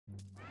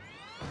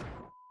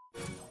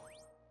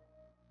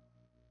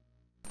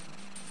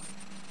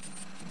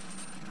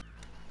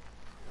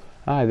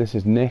Hi, this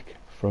is Nick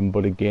from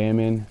Buddy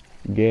Gaming,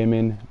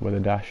 gaming with a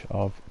dash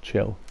of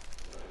chill.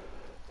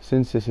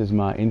 Since this is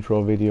my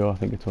intro video, I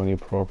think it's only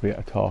appropriate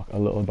to talk a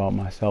little about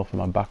myself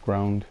and my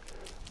background,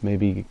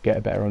 maybe get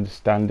a better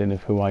understanding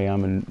of who I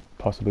am and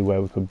possibly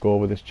where we could go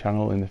with this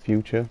channel in the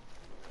future.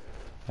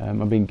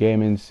 I've been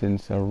gaming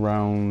since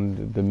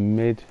around the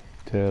mid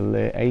to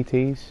late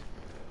 80s.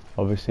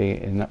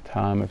 Obviously in that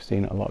time I've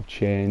seen a lot of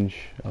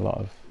change, a lot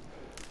of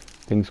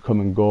things come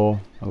and go,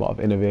 a lot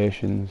of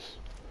innovations.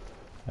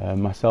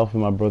 Myself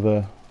and my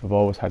brother have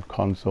always had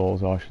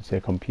consoles, or I should say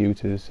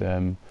computers.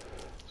 So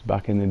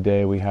back in the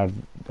day we had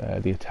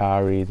the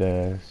Atari,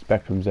 the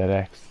Spectrum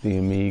ZX, the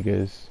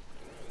Amigas,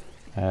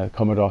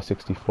 Commodore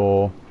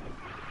 64.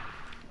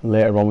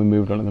 Later on we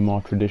moved on to the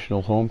more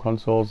traditional home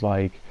consoles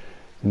like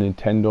the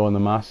Nintendo and the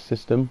Master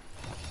System,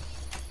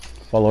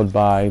 followed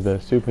by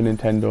the Super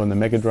Nintendo and the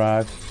Mega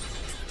Drive.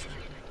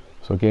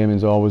 So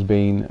gaming's always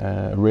been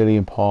a really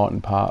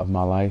important part of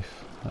my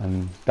life,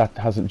 and that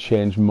hasn't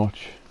changed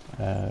much.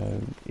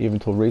 Even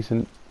till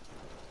recent,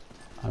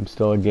 I'm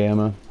still a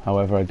gamer.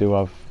 However, I do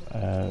have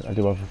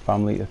a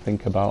family to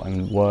think about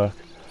and work.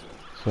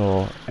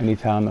 So any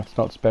time that's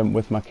not spent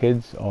with my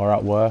kids or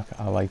at work,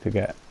 I like to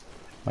get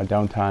my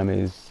downtime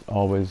is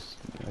always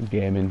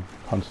gaming,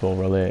 console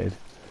related.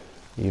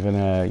 Even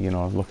you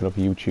know, looking up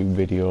YouTube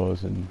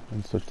videos and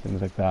such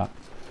things like that.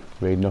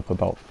 Reading up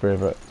about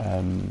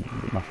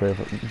my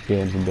favourite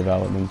games in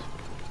development.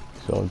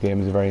 So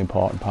gaming is a very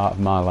important part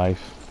of my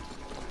life.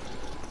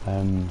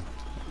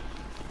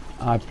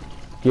 I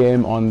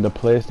game on the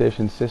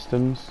PlayStation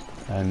systems,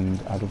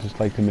 and I'd just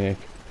like to make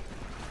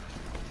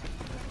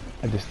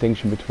a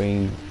distinction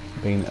between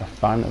being a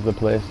fan of the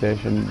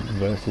PlayStation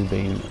versus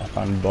being a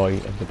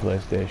fanboy of the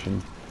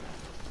PlayStation.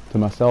 To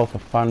myself, a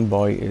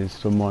fanboy is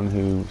someone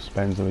who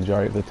spends the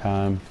majority of the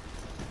time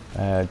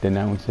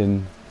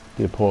denouncing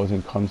the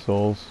opposing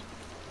consoles,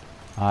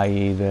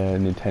 i.e. the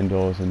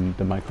Nintendos and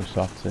the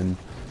Microsofts, and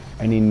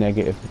any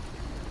negative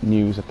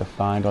news that they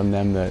find on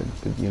them that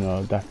you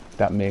know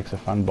that makes a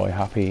fanboy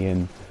happy.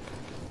 And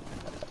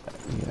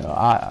you know,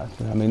 I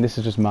mean, this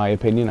is just my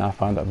opinion. I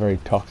find that very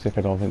toxic.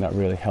 I don't think that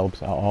really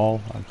helps at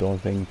all. I don't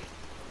think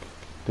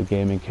the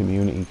gaming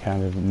community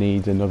kind of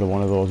needs another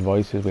one of those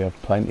voices. We have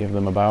plenty of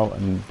them about,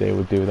 and they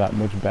would do that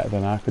much better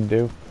than I could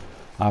do.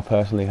 I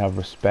personally have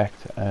respect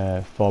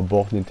for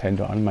both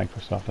Nintendo and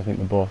Microsoft. I think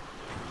they're both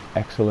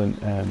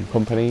excellent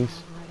companies.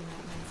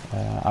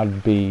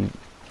 I'd be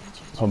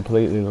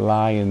completely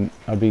lying.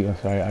 I'd be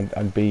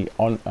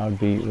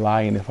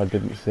lying if I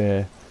didn't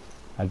say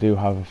I do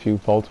have a few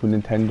faults with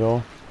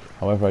Nintendo.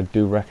 However, I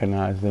do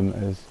recognise them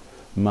as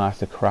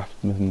master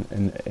craftsmen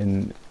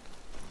in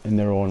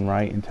their own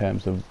right in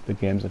terms of the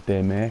games that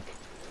they make.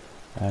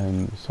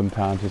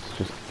 Sometimes it's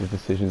just the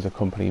decisions a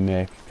company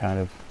make kind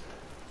of,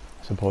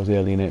 I suppose,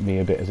 alienate me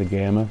a bit as a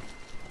gamer.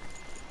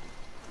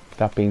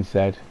 That being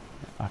said,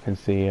 I can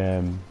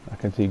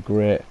see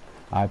great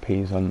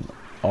IPs on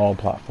all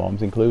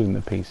platforms, including the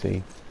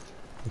PC.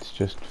 It's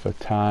just for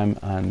time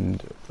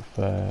and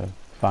for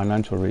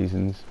financial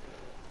reasons,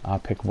 I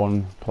pick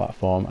one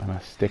platform and I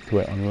stick to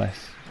it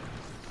unless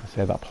I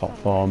say that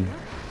platform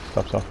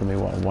stops offering me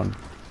what I want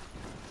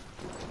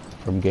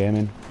from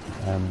gaming.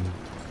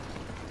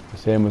 The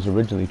same was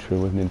originally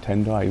true with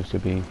Nintendo. I used to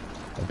be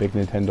a big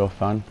Nintendo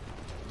fan,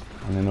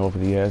 and then over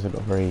the years I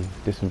got very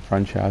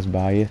disenfranchised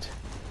by it,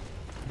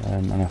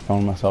 and I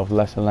found myself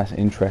less and less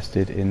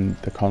interested in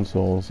the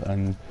consoles,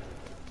 and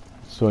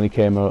Sony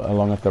came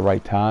along at the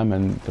right time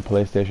and the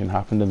PlayStation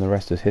happened, and the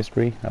rest is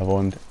history. I've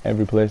owned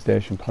every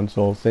PlayStation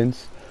console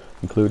since,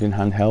 including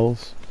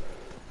handhelds.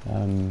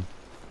 I've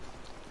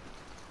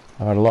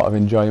had a lot of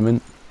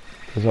enjoyment.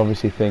 There's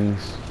obviously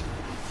things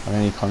on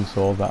any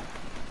console that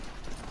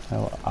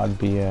I'd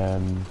be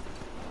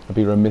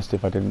remiss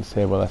if I didn't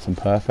say were less than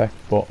perfect,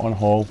 but on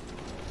whole,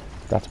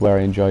 that's where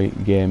I enjoy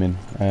gaming.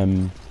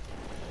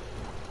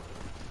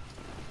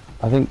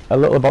 I think a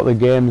little about the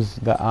games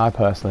that I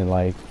personally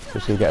like,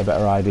 just so you get a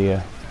better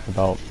idea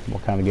about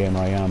what kind of gamer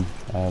I am.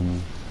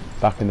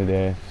 Back in the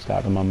day,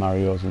 started on my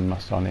Marios and my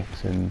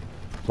Sonics and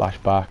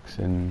flashbacks,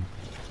 and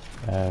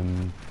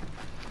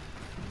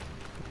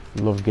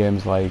loved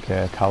games like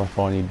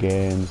California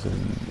Games, and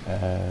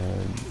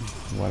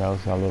what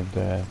else? I loved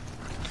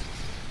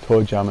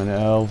Toe Jam and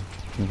Earl,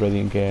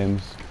 brilliant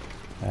games.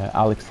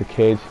 Alex the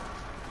Kid,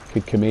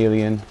 Kid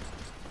Chameleon.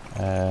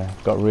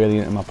 Got really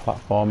into my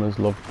platformers,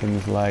 loved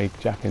things like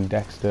Jak and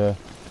Dexter,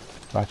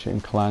 Ratchet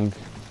and Clank,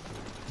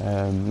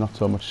 not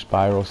so much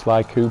Spyro,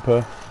 Sly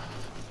Cooper.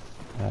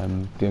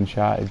 The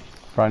Uncharted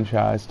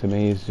franchise to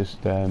me is just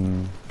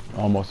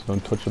almost an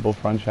untouchable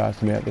franchise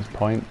to me at this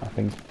point. I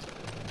think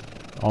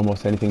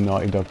almost anything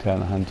Naughty Dog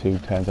turn a hand to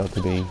turns out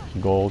to be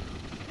gold.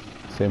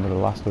 Same with The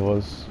Last of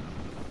Us.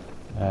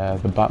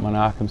 The Batman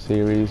Arkham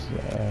series,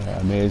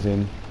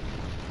 amazing.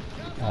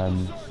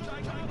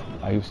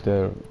 I used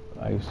to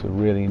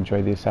really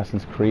enjoy the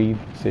Assassin's Creed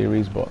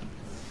series, but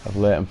of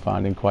late I'm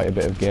finding quite a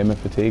bit of gamer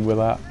fatigue with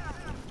that.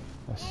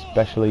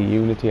 Especially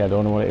Unity. I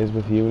don't know what it is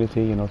with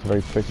Unity, you know, it's a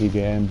very pretty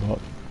game, but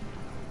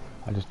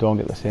I just don't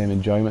get the same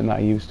enjoyment that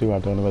I used to. I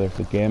don't know whether it's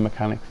a game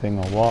mechanic thing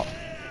or what.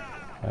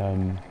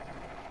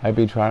 I've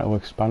been trying to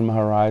expand my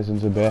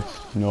horizons a bit,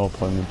 no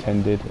pun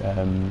intended.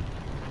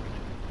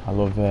 I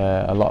love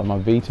a lot of my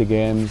Vita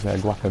games,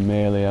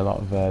 Guacamelee, a lot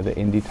of the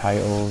indie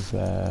titles,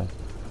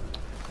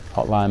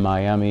 Hotline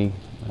Miami,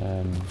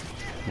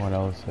 what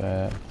else?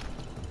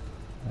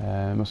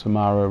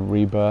 Musamara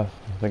Rebirth,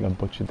 I think I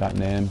butchered that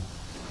name.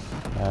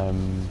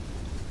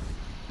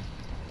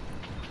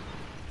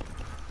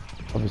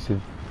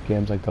 Obviously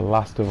games like The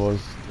Last of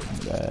Us,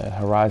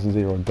 Horizon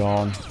Zero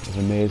Dawn was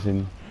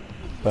amazing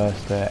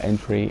first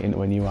entry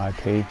into a new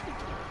IP,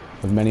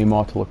 with many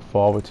more to look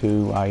forward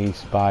to, i.e.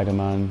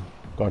 Spider-Man,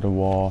 God of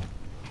War,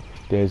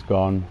 Days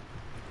Gone,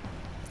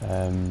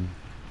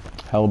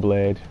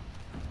 Hellblade,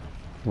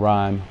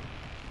 Rhyme.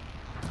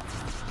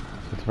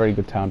 It's a very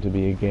good time to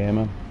be a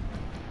gamer.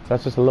 So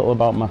that's just a little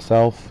about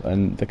myself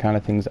and the kind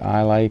of things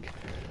I like.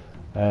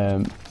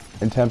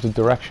 In terms of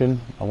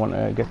direction, I want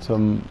to get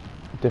some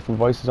different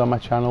voices on my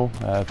channel,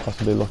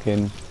 possibly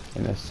looking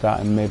into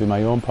starting maybe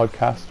my own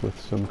podcast with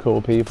some cool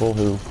people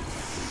who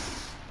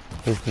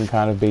can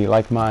kind of be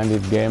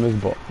like-minded gamers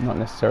but not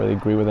necessarily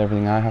agree with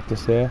everything I have to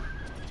say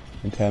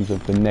in terms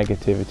of the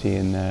negativity,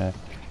 and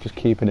just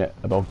keeping it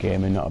about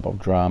gaming, not about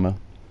drama.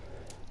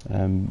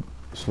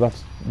 So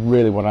that's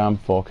really what I'm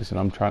focusing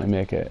on. I'm trying to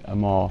make it a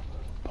more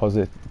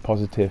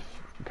positive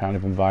kind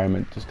of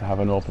environment, just to have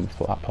an open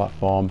flat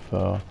platform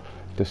for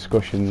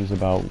discussions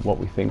about what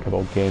we think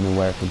about gaming,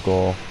 where it could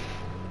go.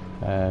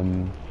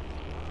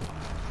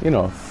 You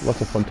know,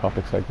 lots of fun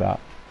topics like that.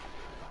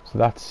 So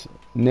that's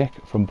Nick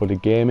from Buddy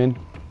Gaming.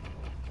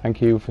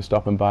 Thank you for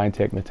stopping by and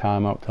taking the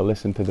time out to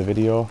listen to the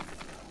video.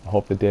 I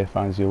hope the day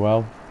finds you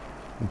well,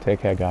 and take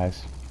care,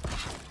 guys.